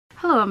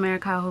Hello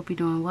America, I hope you're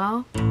doing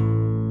well.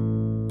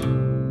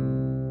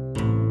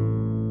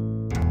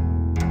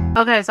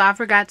 Okay, so I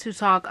forgot to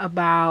talk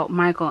about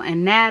Michael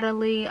and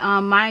Natalie.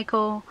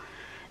 Michael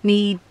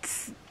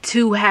needs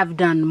to have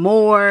done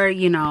more,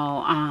 you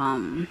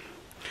know.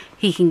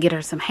 He can get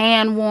her some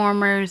hand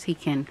warmers, he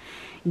can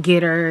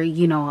get her,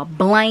 you know, a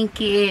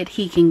blanket,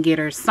 he can get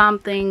her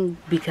something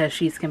because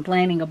she's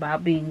complaining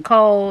about being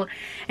cold.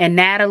 And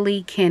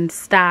Natalie can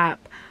stop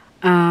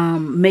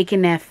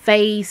making that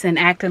face and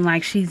acting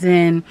like she's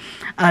in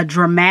a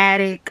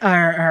dramatic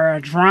or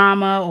a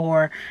drama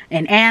or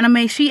an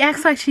anime. She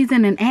acts like she's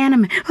in an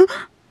anime.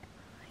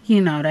 You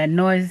know, that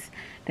noise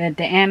that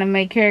the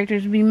anime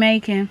characters be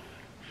making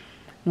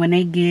when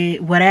they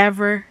get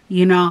whatever,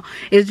 you know.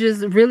 It's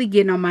just really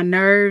getting on my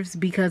nerves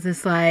because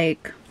it's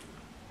like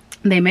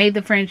they made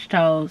the French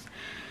toast.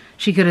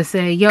 She could have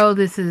said, yo,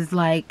 this is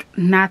like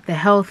not the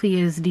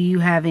healthiest. Do you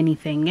have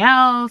anything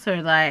else? Or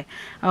like,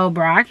 oh,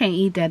 bro, I can't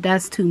eat that.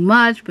 That's too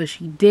much. But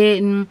she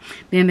didn't.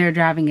 Then they're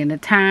driving into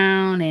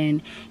town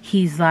and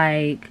she's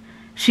like,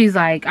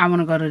 I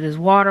want to go to this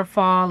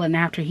waterfall. And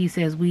after he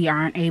says we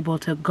aren't able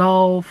to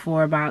go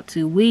for about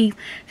 2 weeks,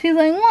 she's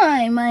like,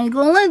 why,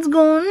 Michael? Let's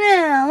go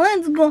now.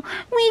 Let's go.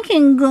 We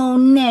can go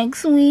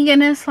next week.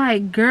 And it's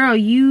like, girl,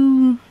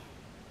 you...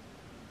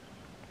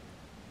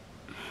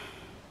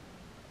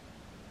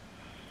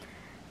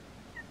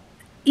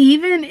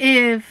 Even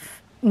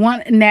if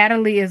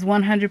Natalie is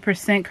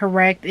 100%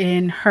 correct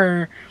in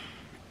her,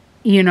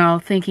 you know,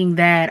 thinking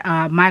that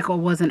Michael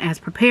wasn't as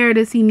prepared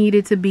as he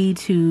needed to be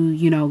to,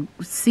 you know,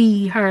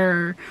 see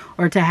her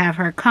or to have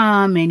her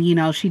come, and, you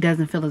know, she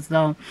doesn't feel as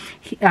though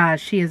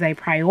she is a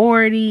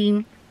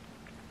priority.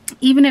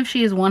 Even if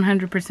she is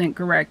 100%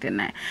 correct in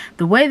that,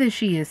 the way that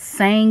she is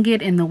saying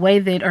it and the way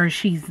that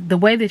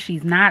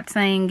she's not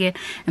saying it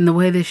and the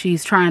way that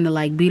she's trying to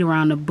like beat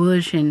around the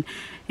bush and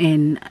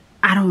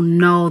I don't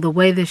know, the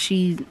way that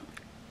she's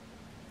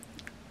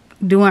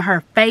doing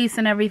her face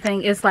and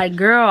everything, it's like,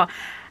 girl,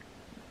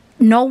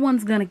 no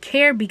one's gonna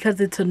care because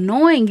it's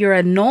annoying. You're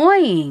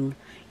annoying.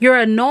 You're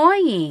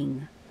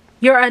annoying.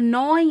 You're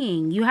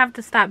annoying. You have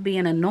to stop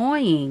being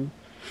annoying,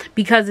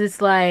 because it's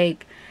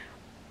like,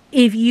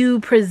 if you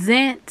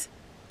present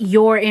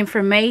your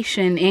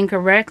information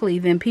incorrectly,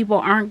 then people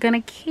aren't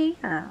gonna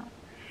care.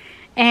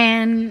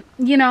 And,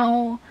 you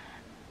know,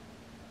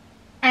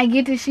 I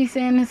get that she's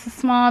saying it's a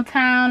small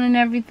town and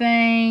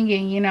everything,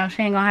 and, you know,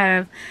 she ain't gonna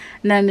have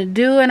nothing to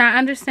do, and I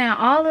understand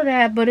all of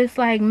that, but it's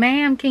like,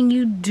 ma'am, can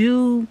you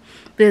do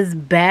this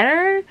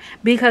better?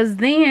 Because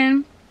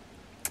then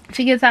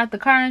she gets out the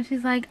car and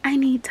she's like, I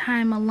need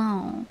time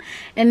alone.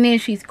 And then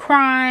she's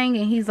crying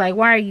and he's like,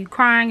 why are you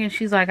crying? And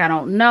she's like, I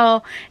don't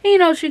know. And, you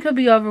know, she could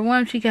be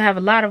overwhelmed. She could have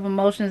a lot of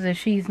emotions that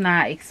she's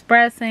not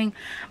expressing.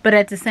 But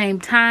at the same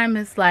time,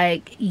 it's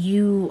like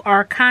you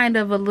are kind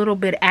of a little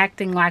bit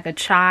acting like a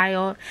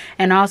child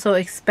and also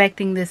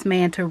expecting this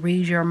man to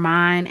read your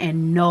mind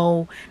and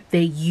know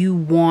that you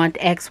want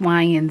X,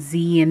 Y, and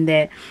Z, and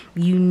that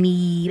you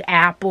need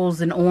apples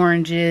and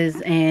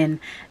oranges, and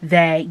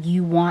that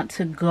you want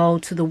to go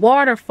to the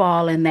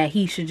waterfall, and that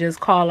he should just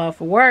call off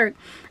of work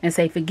and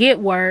say forget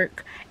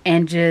work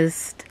and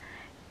just,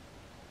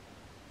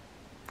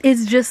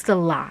 it's just a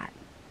lot.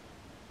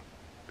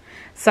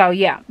 So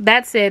yeah,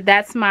 that's it.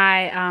 That's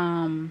my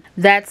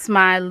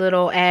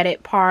little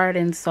added part.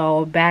 And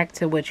so back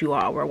to what you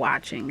all were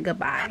watching.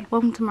 Goodbye.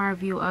 Welcome to my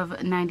review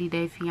of 90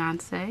 Day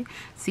Fiance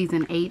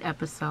season 8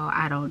 episode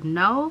I Don't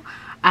Know.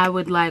 I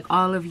would like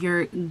all of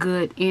your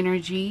good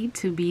energy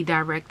to be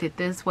directed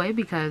this way,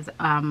 because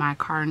my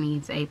car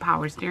needs a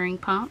power steering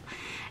pump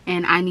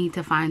and I need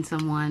to find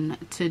someone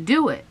to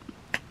do it.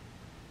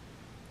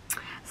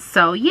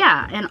 So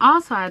yeah, and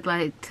also I'd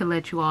like to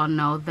let you all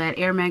know that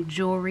Handmade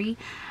Jewelry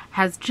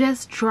has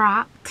just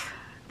dropped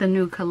the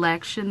new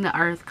collection, the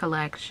Earth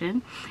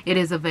collection. It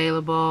is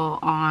available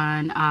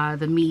on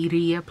the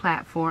media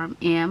platform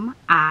MIIRIYA.com,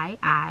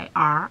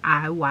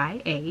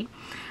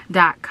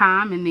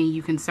 and then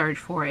you can search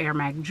for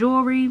Handmade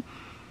Jewelry.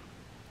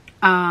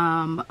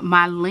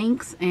 My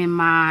links in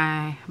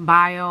my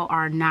bio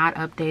are not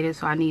updated,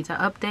 so I need to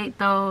update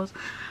those.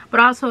 But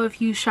also, if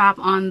you shop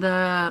on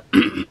the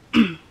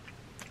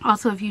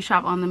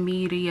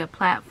media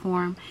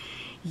platform,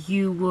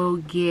 you will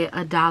get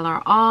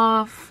 $1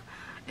 off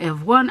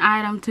of one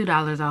item,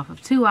 $2 off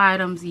of 2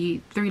 items,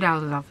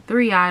 $3 off of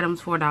 3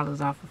 items,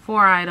 $4 off of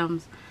 4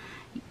 items.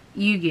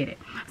 You get it.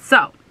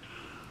 So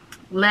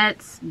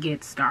let's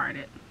get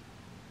started.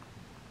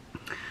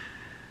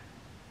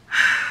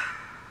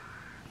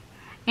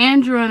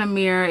 Andrew and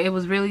Amir, it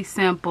was really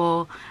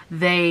simple.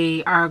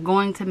 They are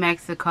going to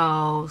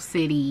Mexico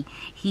City.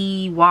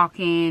 He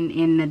walking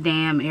in the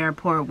damn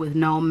airport with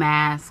no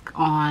mask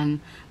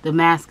on. The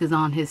mask is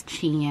on his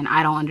chin.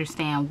 I don't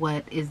understand,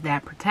 what is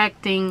that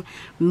protecting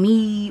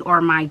me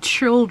or my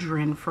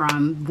children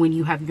from when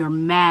you have your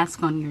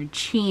mask on your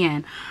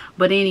chin?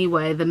 But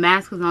anyway, the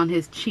mask is on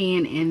his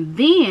chin, and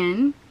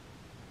then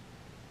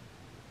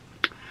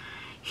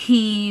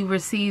he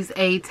receives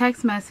a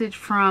text message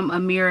from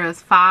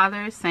Amira's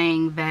father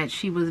saying that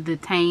she was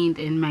detained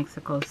in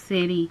Mexico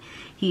City.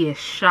 He is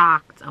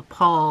shocked,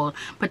 appalled.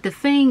 But the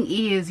thing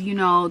is, you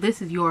know,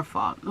 this is your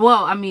fault.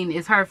 Well, I mean,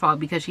 it's her fault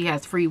because she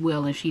has free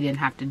will and she didn't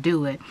have to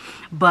do it.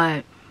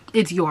 But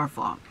it's your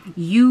fault.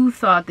 You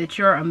thought that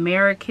your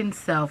American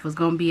self was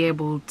going to be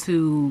able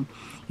to,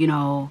 you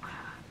know,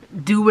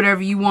 do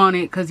whatever you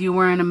wanted because you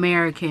were an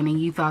American,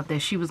 and you thought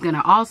that she was going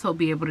to also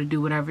be able to do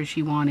whatever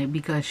she wanted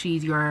because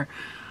she's your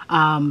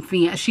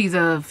she's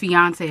a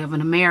fiance of an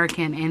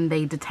American, and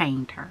they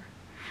detained her.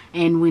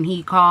 And when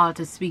he called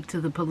to speak to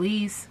the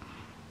police,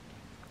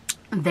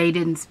 they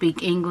didn't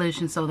speak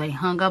English, and so they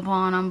hung up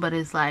on him. But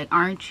it's like,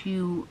 aren't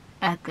you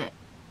at the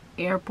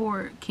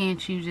airport?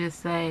 Can't you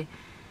just say,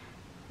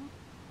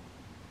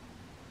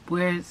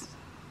 where's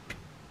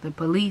the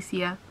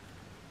policia?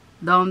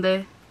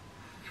 Donde?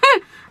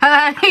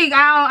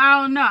 I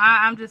don't know.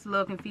 I'm just a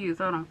little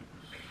confused. Hold on.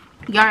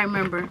 Y'all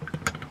remember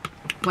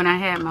when I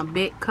had my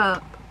big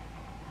cup?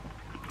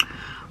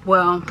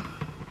 Well,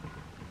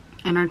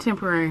 in our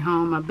temporary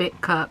home, my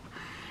big cup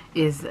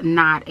is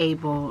not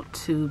able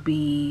to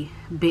be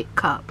big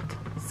cupped.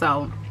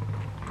 So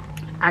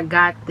I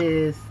got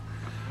this.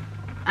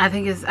 I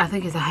think it's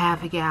a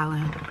half a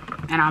gallon,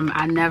 and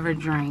I never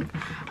drink.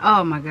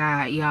 Oh my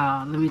God,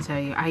 y'all! Let me tell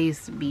you, I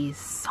used to be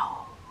so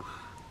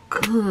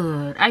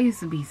good. I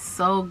used to be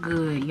so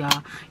good,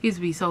 y'all. Used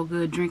to be so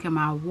good drinking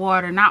my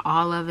water. Not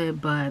all of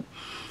it, but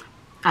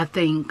I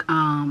think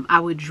I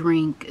would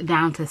drink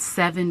down to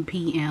 7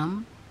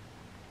 p.m.,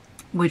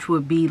 which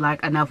would be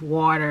like enough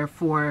water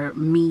for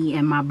me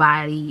and my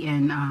body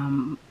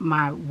and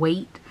my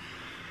weight.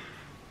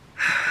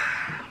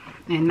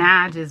 And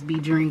now I just be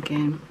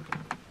drinking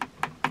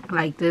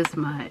like this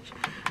much,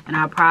 and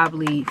I'll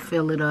probably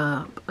fill it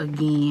up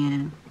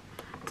again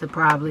to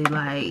probably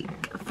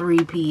like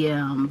 3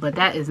 p.m. But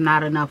that is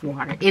not enough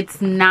water.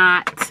 It's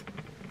not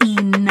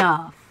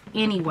enough.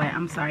 Anyway,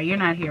 I'm sorry, you're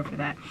not here for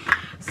that.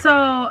 So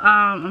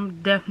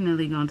I'm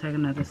definitely gonna take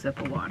another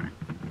sip of water.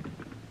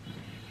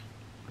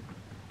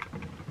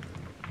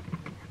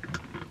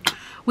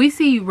 We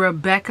see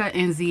Rebecca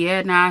and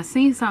Zied. Now I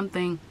seen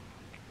something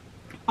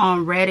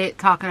on Reddit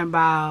talking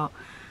about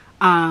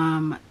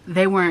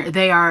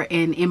they are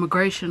an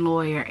immigration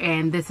lawyer,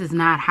 and this is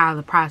not how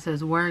the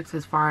process works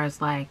as far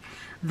as like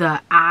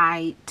the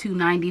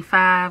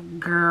I-295.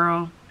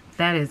 Girl,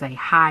 that is a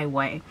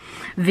highway.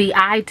 The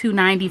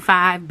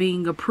I-295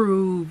 being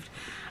approved,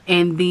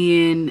 and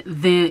then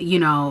you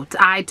know,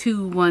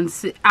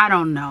 I-216, I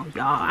don't know,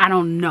 y'all. I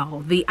don't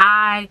know. The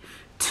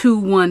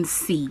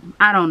I-21C.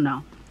 I don't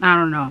know.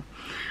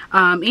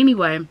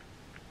 Anyway,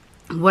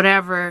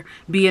 whatever,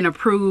 being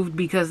approved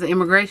because the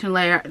immigration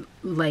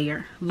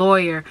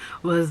lawyer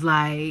was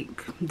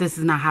like, this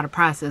is not how the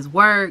process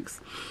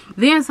works.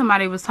 Then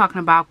somebody was talking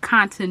about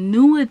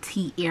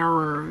continuity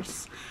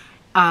errors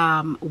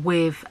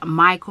with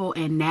Michael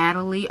and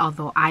Natalie,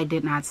 although I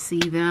did not see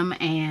them,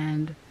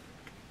 and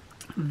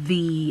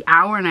the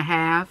hour and a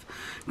half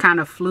kind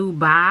of flew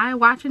by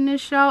watching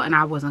this show, and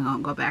I wasn't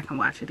gonna go back and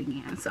watch it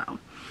again. So,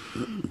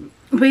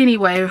 but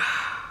anyway,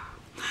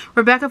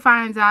 Rebecca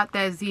finds out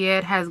that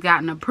Zied has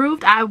gotten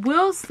approved. I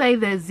will say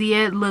that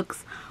Zied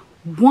looks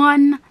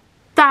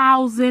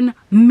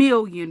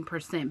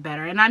 1,000,000,000%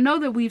 better. And I know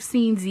that we've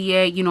seen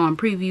Zied, you know, in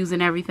previews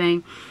and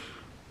everything.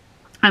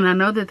 And I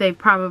know that they've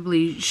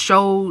probably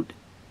showed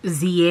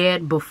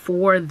Zied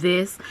before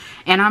this.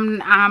 And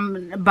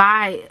I'm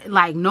by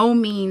like no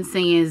means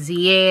saying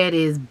Zied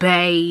is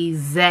bae,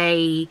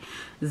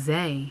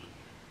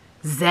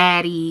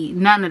 zaddy,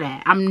 none of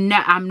that.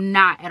 I'm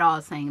not at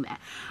all saying that.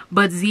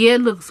 But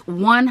Zied looks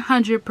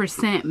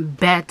 100%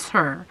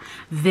 better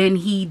than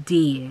he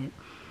did.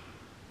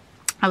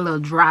 A little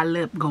dry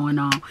lip going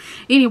on.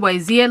 Anyway,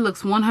 Zied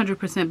looks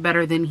 100%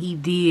 better than he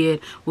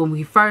did when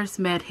we first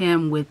met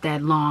him, with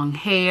that long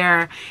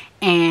hair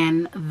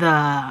and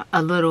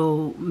a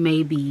little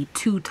maybe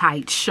too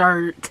tight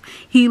shirt.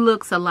 He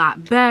looks a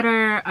lot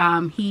better.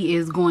 He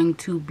is going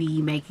to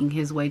be making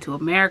his way to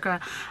America.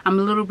 I'm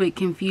a little bit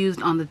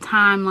confused on the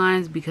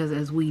timelines because,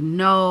 as we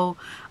know,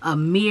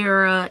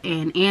 Amira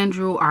and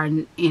Andrew are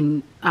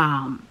in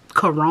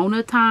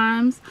Corona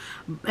times,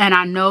 and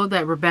I know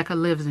that Rebecca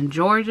lives in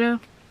Georgia.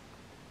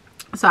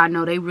 So I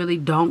know they really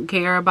don't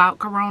care about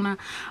Corona,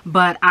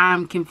 but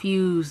I'm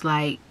confused,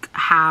 like,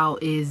 how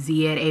is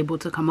Zied able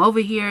to come over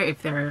here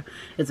if there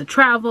is a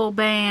travel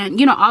ban,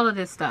 you know, all of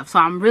this stuff. So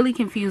I'm really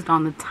confused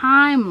on the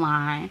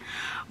timeline,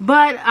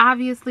 but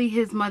obviously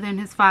his mother and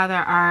his father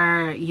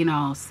are, you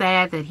know,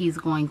 sad that he's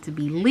going to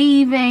be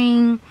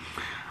leaving,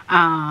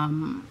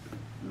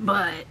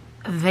 but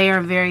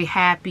they're very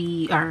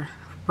happy, or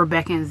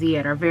Rebecca and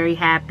Zied are very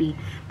happy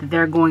that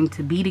they're going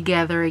to be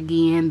together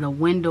again. The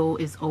window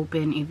is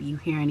open if you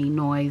hear any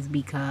noise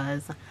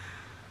because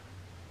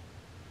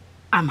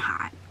I'm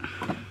hot.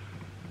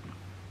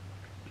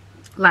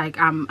 Like,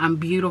 I'm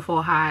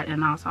beautiful hot,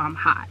 and also I'm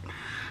hot.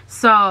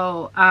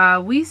 So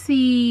we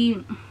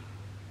see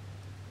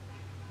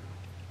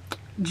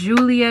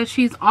Julia,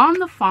 she's on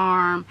the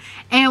farm,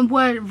 and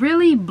what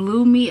really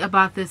blew me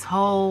about this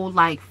whole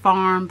like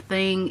farm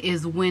thing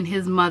is when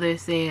his mother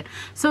said,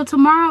 so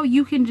tomorrow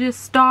you can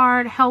just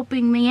start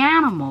helping the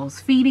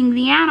animals, feeding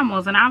the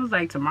animals. And I was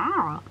like,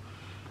 tomorrow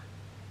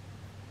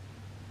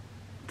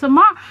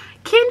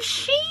can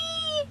she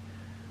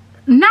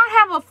not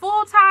have a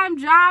full-time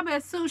job?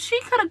 As soon she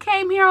could have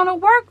came here on a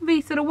work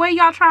visa. The way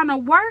y'all trying to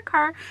work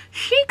her,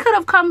 she could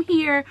have come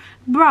here.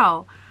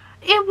 Bro,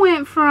 it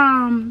went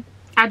from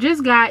I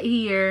just got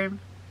here,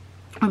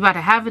 we're about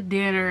to have a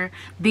dinner,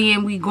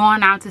 then we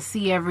going out to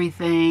see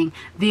everything,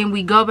 then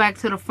we go back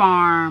to the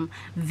farm,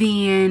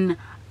 then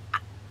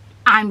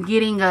I'm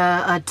getting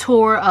a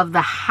tour of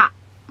the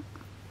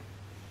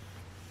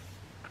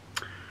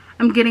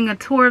I'm getting a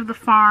tour of the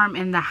farm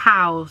and the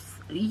house.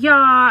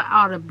 Y'all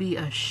ought to be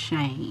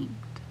ashamed,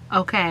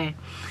 okay?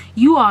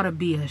 You ought to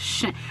be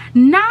ashamed.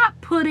 Not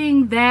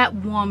putting that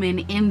woman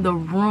in the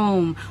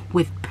room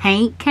with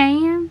paint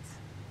cans,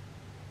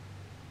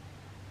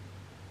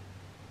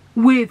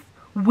 with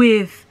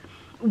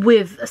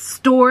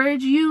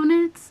storage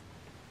units,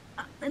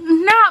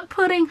 not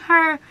putting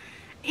her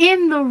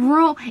in the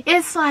room.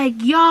 It's like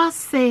y'all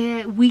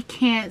said we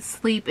can't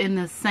sleep in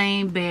the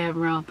same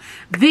bedroom.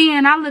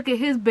 Then I look at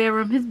his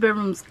bedroom. His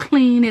bedroom's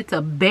clean. It's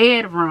a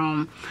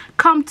bedroom.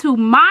 Come to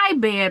my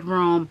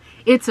bedroom.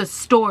 It's a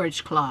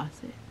storage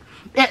closet.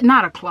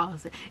 Not a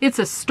closet. It's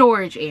a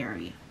storage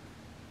area.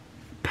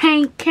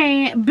 Paint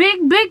can.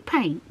 Big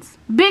paints.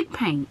 Big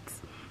paints.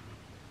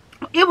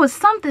 It was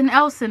something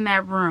else in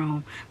that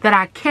room that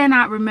I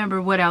cannot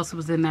remember what else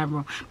was in that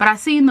room. But I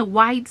seen the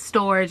white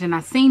storage and I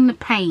seen the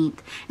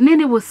paint. And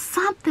then it was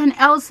something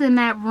else in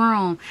that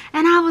room.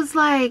 And I was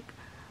like,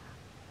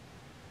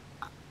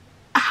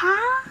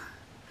 huh?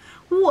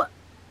 What?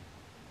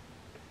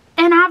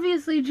 And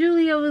obviously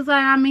Julia was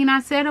like, I mean,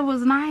 I said it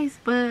was nice,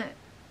 but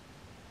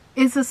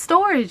it's a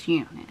storage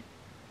unit.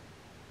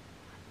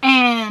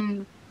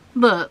 And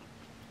look,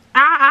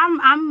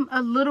 I'm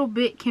a little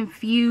bit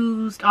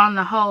confused on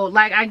the whole.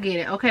 Like, I get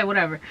it. Okay,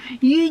 whatever.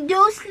 You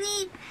don't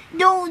sleep.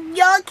 Y'all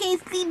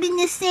can't sleep in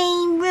the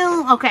same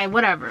room. Okay,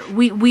 whatever.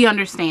 We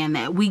understand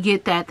that. We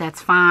get that.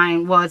 That's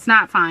fine. Well, it's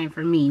not fine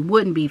for me.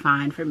 Wouldn't be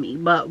fine for me.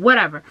 But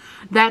whatever.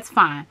 That's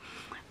fine.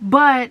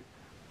 But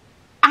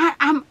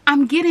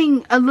I'm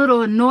getting a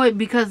little annoyed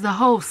because the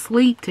whole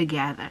sleep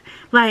together,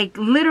 like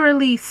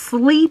literally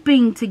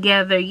sleeping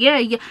together.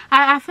 Yeah.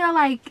 I feel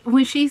like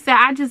when she said,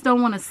 I just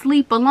don't want to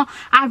sleep alone.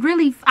 I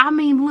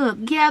mean, look,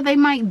 yeah, they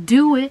might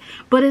do it,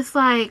 but it's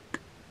like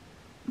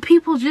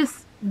people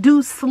just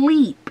do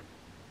sleep,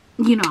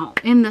 you know,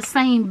 in the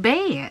same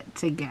bed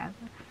together,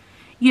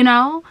 you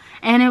know?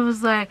 And it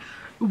was like,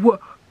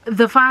 what?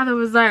 The father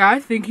was like, I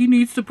think he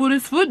needs to put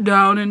his foot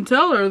down and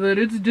tell her that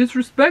it's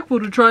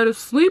disrespectful to try to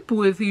sleep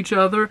with each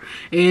other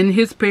in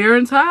his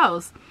parents'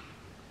 house.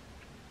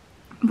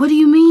 What do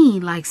you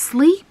mean? Like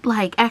sleep?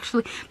 Like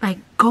actually, like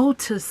go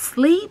to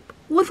sleep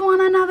with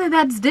one another?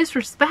 That's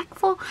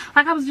disrespectful?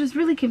 Like I was just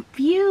really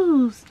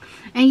confused.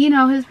 And you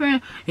know, his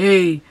parents,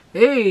 hey.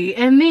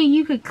 And then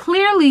you could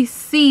clearly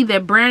see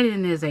that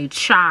Brandon is a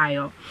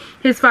child.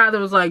 His father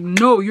was like,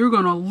 no, you're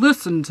gonna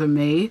listen to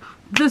me.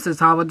 This is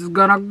how it's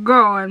gonna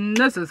go, and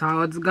this is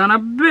how it's gonna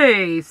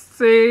be,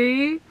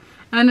 see?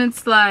 And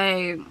it's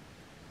like,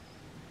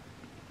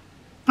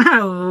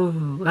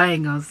 oh, I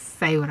ain't gonna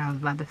say what I was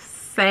about to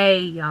say,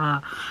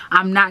 y'all.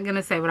 I'm not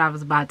gonna say what I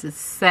was about to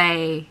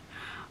say,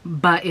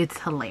 but it's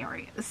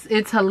hilarious.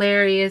 It's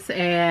hilarious,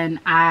 and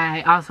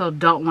I also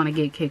don't want to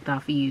get kicked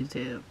off of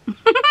YouTube.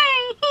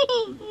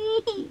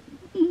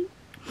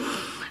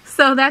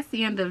 So that's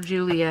the end of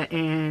Julia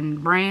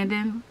and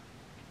Brandon.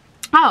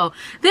 Oh,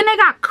 then they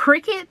got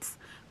crickets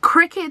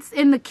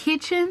in the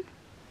kitchen.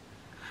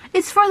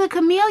 It's for the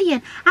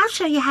chameleon. I'll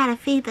show you how to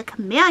feed the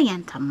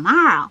chameleon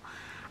tomorrow.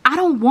 I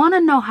don't want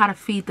to know how to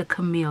feed the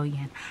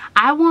chameleon.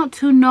 I want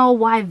to know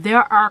why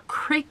there are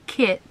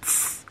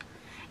crickets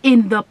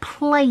in the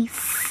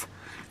place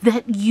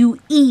that you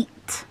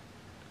eat.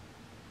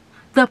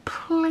 The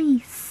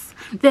place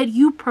that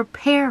you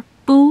prepare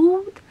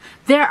food.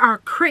 There are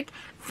crickets.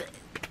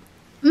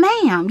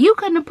 Ma'am, you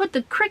couldn't have put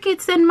the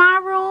crickets in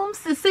my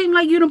rooms. It seemed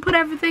like you done put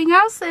everything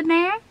else in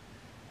there.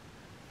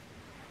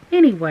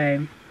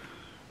 Anyway,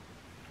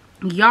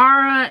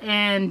 Yara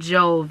and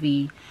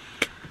Jovi.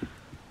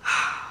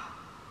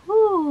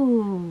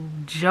 Ooh,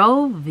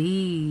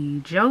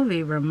 Jovi.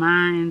 Jovi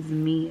reminds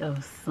me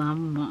of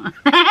someone.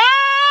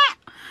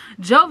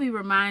 Jovi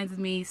reminds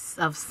me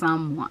of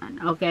someone.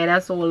 Okay,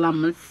 that's all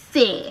I'm gonna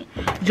say.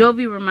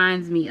 Jovi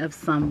reminds me of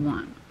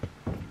someone.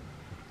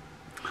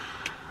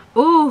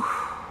 Ooh.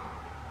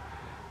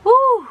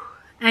 Ooh.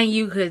 And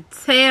you could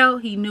tell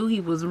he knew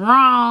he was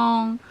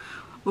wrong.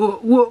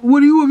 What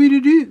do you want me to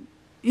do?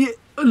 Yeah,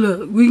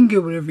 look, we can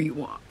get whatever you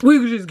want. We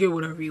can just get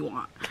whatever you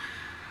want.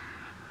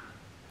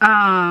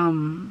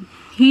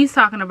 He's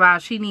talking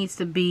about she needs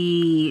to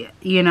be,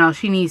 you know,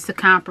 she needs to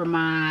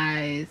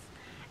compromise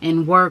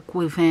and work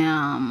with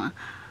him.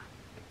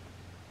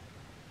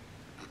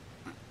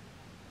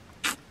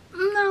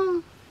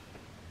 No.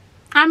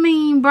 I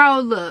mean, mean, bro,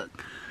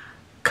 look,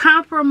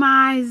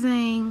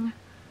 compromising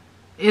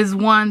is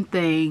one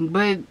thing,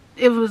 but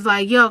it was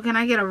like, yo, can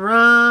I get a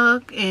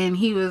rug? And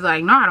he was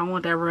like, no, I don't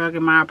want that rug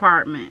in my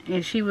apartment.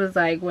 And she was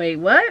like, wait,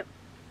 what?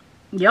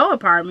 Your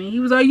apartment? He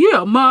was like,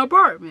 yeah, my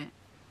apartment.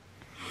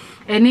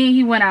 And then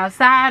he went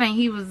outside and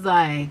he was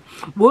like,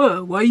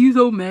 what? Why you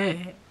so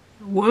mad?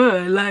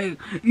 What? Like,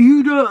 do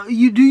you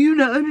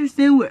not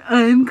understand where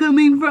I'm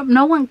coming from?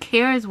 No one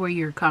cares where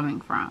you're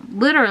coming from.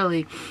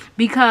 Literally.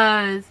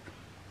 Because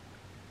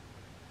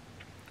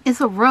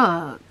it's a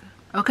rug.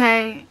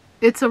 Okay?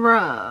 It's a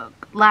rug.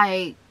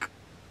 Like,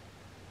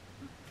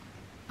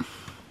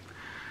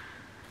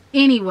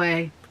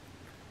 anyway,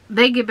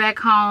 they get back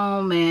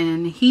home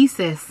and he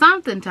says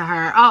something to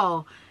her.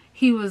 Oh,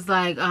 he was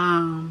like,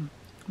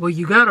 well,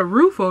 you got a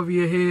roof over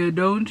your head,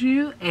 don't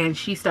you? And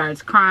she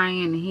starts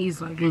crying and he's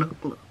like,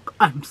 look,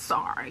 I'm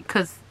sorry.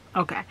 Cause,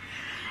 okay.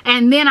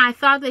 And then I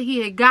thought that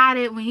he had got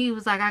it when he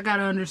was like, I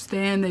gotta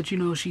understand that, you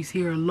know, she's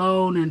here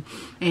alone,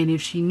 and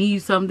if she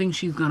needs something,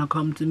 she's gonna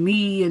come to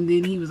me. And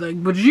then he was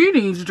like, but she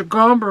needs to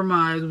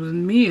compromise with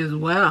me as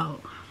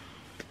well.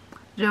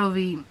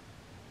 Jovi,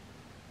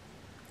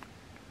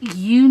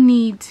 you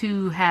need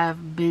to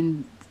have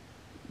been,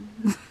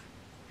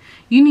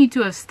 you need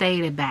to have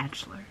stayed a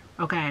bachelor,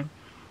 okay?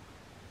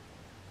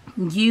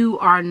 You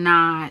are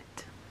not,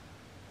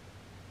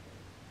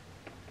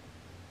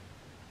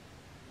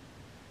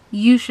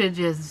 you should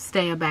just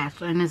stay a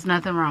bachelor, and there's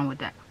nothing wrong with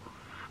that.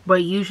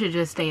 But you should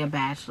just stay a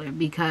bachelor,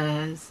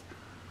 because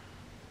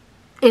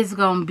it's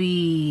gonna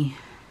be,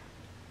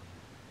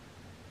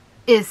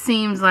 it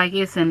seems like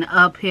it's an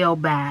uphill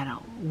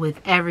battle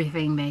with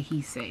everything that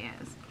he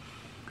says.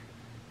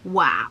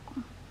 Wow.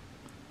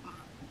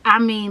 I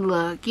mean,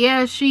 look,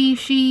 yeah,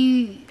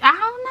 she, I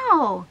don't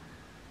know.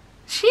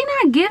 She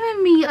not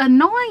giving me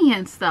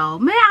annoyance though.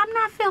 Man, I'm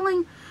not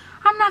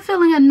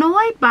feeling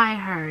annoyed by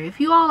her.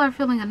 If you all are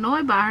feeling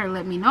annoyed by her,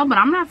 let me know. But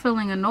I'm not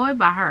feeling annoyed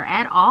by her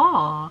at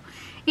all.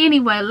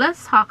 Anyway,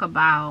 let's talk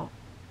about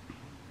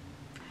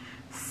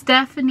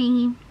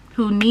Stephanie,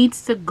 who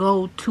needs to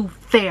go to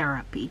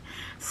therapy.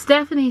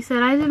 Stephanie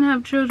said, I didn't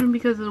have children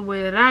because of the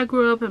way that I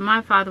grew up, and my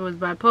father was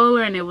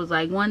bipolar, and it was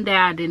like one day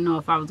I didn't know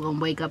if I was going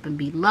to wake up and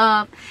be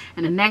loved,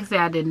 and the next day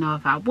I didn't know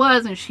if I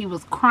was, and she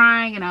was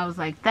crying, and I was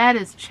like, that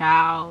is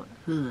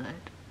childhood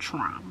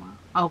trauma,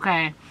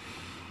 okay?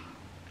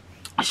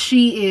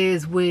 She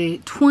is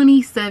with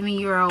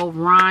 27-year-old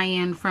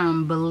Ryan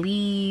from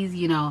Belize.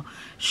 You know,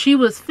 she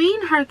was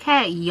feeding her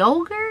cat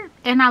yogurt,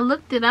 and I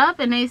looked it up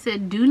and they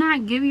said do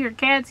not give your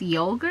cats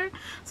yogurt.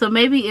 So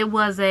maybe it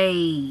was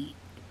a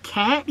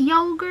cat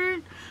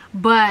yogurt,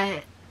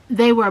 but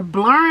they were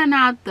blurring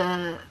out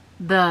the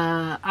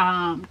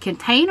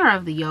container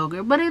of the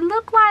yogurt, but it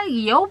looked like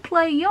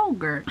Yoplait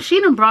yogurt. She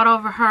done brought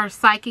over her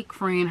psychic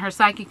friend. Her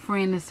psychic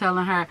friend is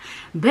telling her,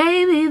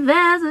 baby,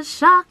 there's a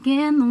shark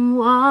in the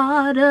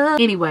water.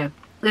 Anyway,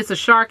 it's a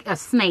shark, a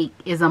snake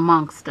is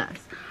amongst us.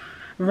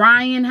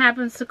 Ryan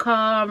happens to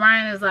call.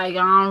 Ryan is like,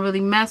 I don't really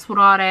mess with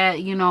all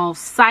that, you know,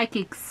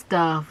 psychic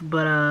stuff,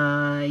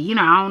 but you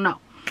know, I don't know.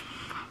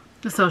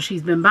 So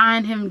she's been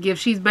buying him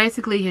gifts. She's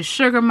basically his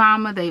sugar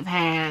mama. They've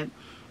had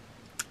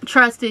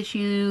trust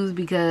issues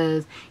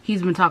because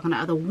he's been talking to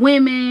other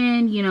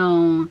women, you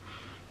know,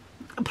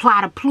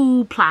 plot a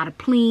plu, plot a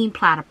pleen,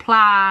 plot a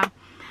ply.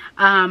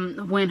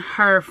 When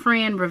her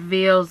friend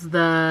reveals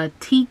the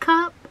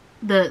teacup,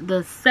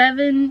 the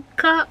 7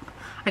 cup,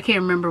 I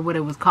can't remember what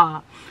it was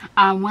called.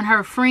 When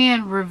her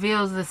friend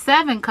reveals the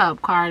 7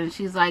 cup card, and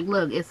she's like,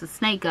 look, it's a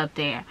snake up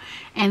there.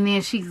 And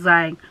then she's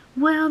like,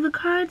 well, the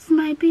cards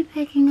might be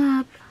picking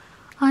up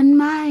on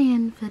my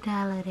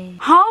infidelity.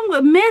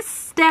 Miss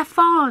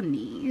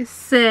Stephanie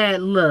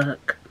said,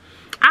 look,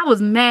 I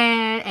was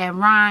mad at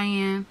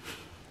Ryan.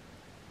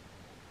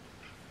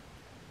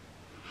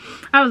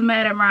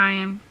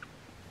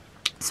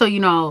 So, you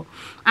know,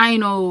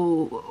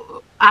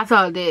 I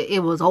thought that it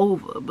was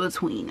over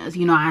between us.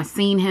 You know, I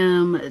seen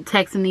him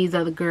texting these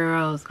other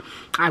girls.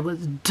 I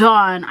was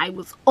done. I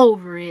was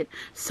over it.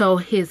 So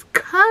his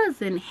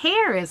cousin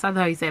Harris, I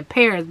thought he said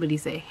Paris, but he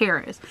said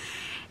Harris.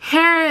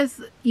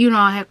 Harris, you know,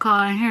 I had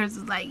called, and Harris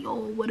was like, yo,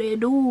 what it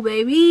do,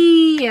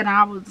 baby? And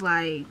I was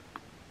like,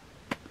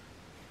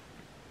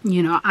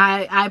 you know,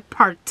 I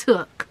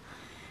partook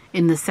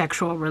in the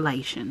sexual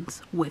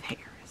relations with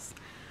Harris.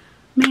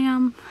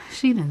 Ma'am,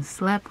 she done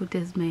slept with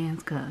this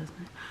man's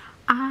cousin.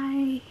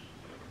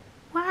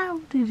 Why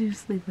did you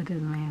sleep with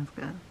this man's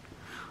cousin?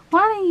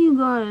 Why didn't you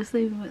go to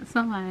sleep with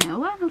somebody else?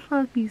 Why the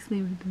fuck you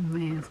sleep with this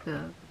man's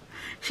cousin?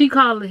 She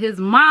called his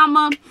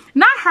mama,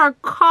 not her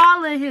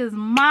calling his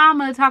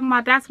mama, talking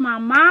about that's my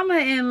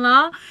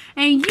mama-in-law,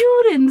 and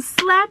you didn't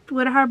slept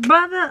with her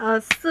brother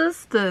or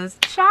sister's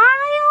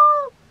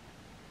child?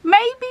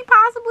 Maybe,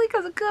 possibly,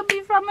 because it could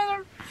be from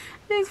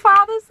his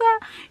father's side.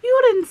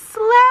 You didn't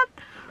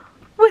slept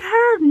with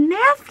her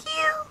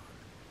nephew?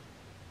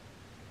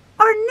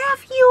 Or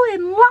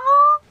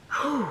nephew-in-law?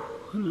 Oh,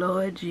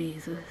 Lord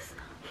Jesus.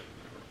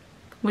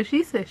 When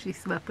she said she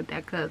slept with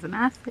that cousin,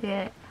 I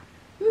said,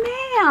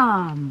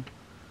 ma'am,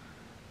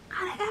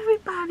 Out of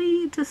everybody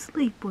you to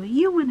sleep with,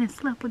 you went and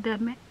slept with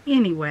that man.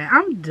 Anyway,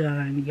 I'm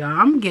done, y'all.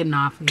 I'm getting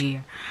off of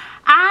here.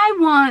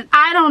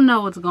 I don't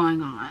know what's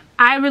going on.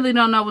 I really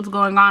don't know what's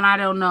going on. I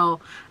don't know.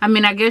 I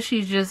mean, I guess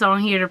she's just on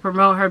here to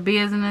promote her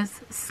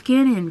business.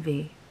 Skin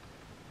envy.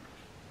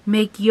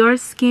 Make your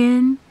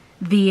skin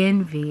the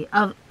envy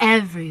of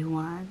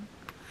everyone.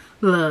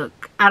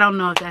 Look, I don't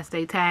know if that's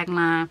their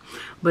tagline,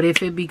 but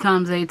if it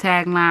becomes a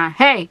tagline,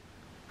 hey,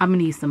 I'm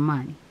gonna need some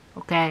money,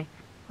 okay?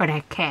 Or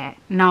that cat.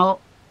 No,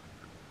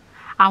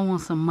 I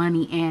want some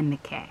money and the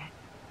cat.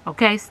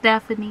 Okay,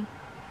 Stephanie?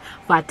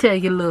 If I tell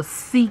you a little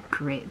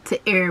secret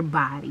to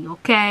everybody,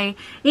 okay?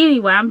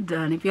 Anyway, I'm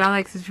done. If y'all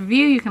like this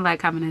review, you can like,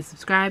 comment, and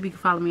subscribe. You can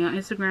follow me on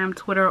Instagram,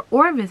 Twitter,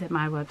 or visit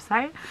my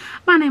website.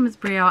 My name is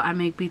Brielle. I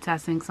make beats, I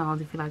sing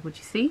songs. If you like what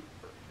you see,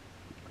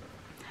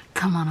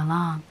 come on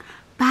along.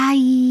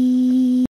 Bye.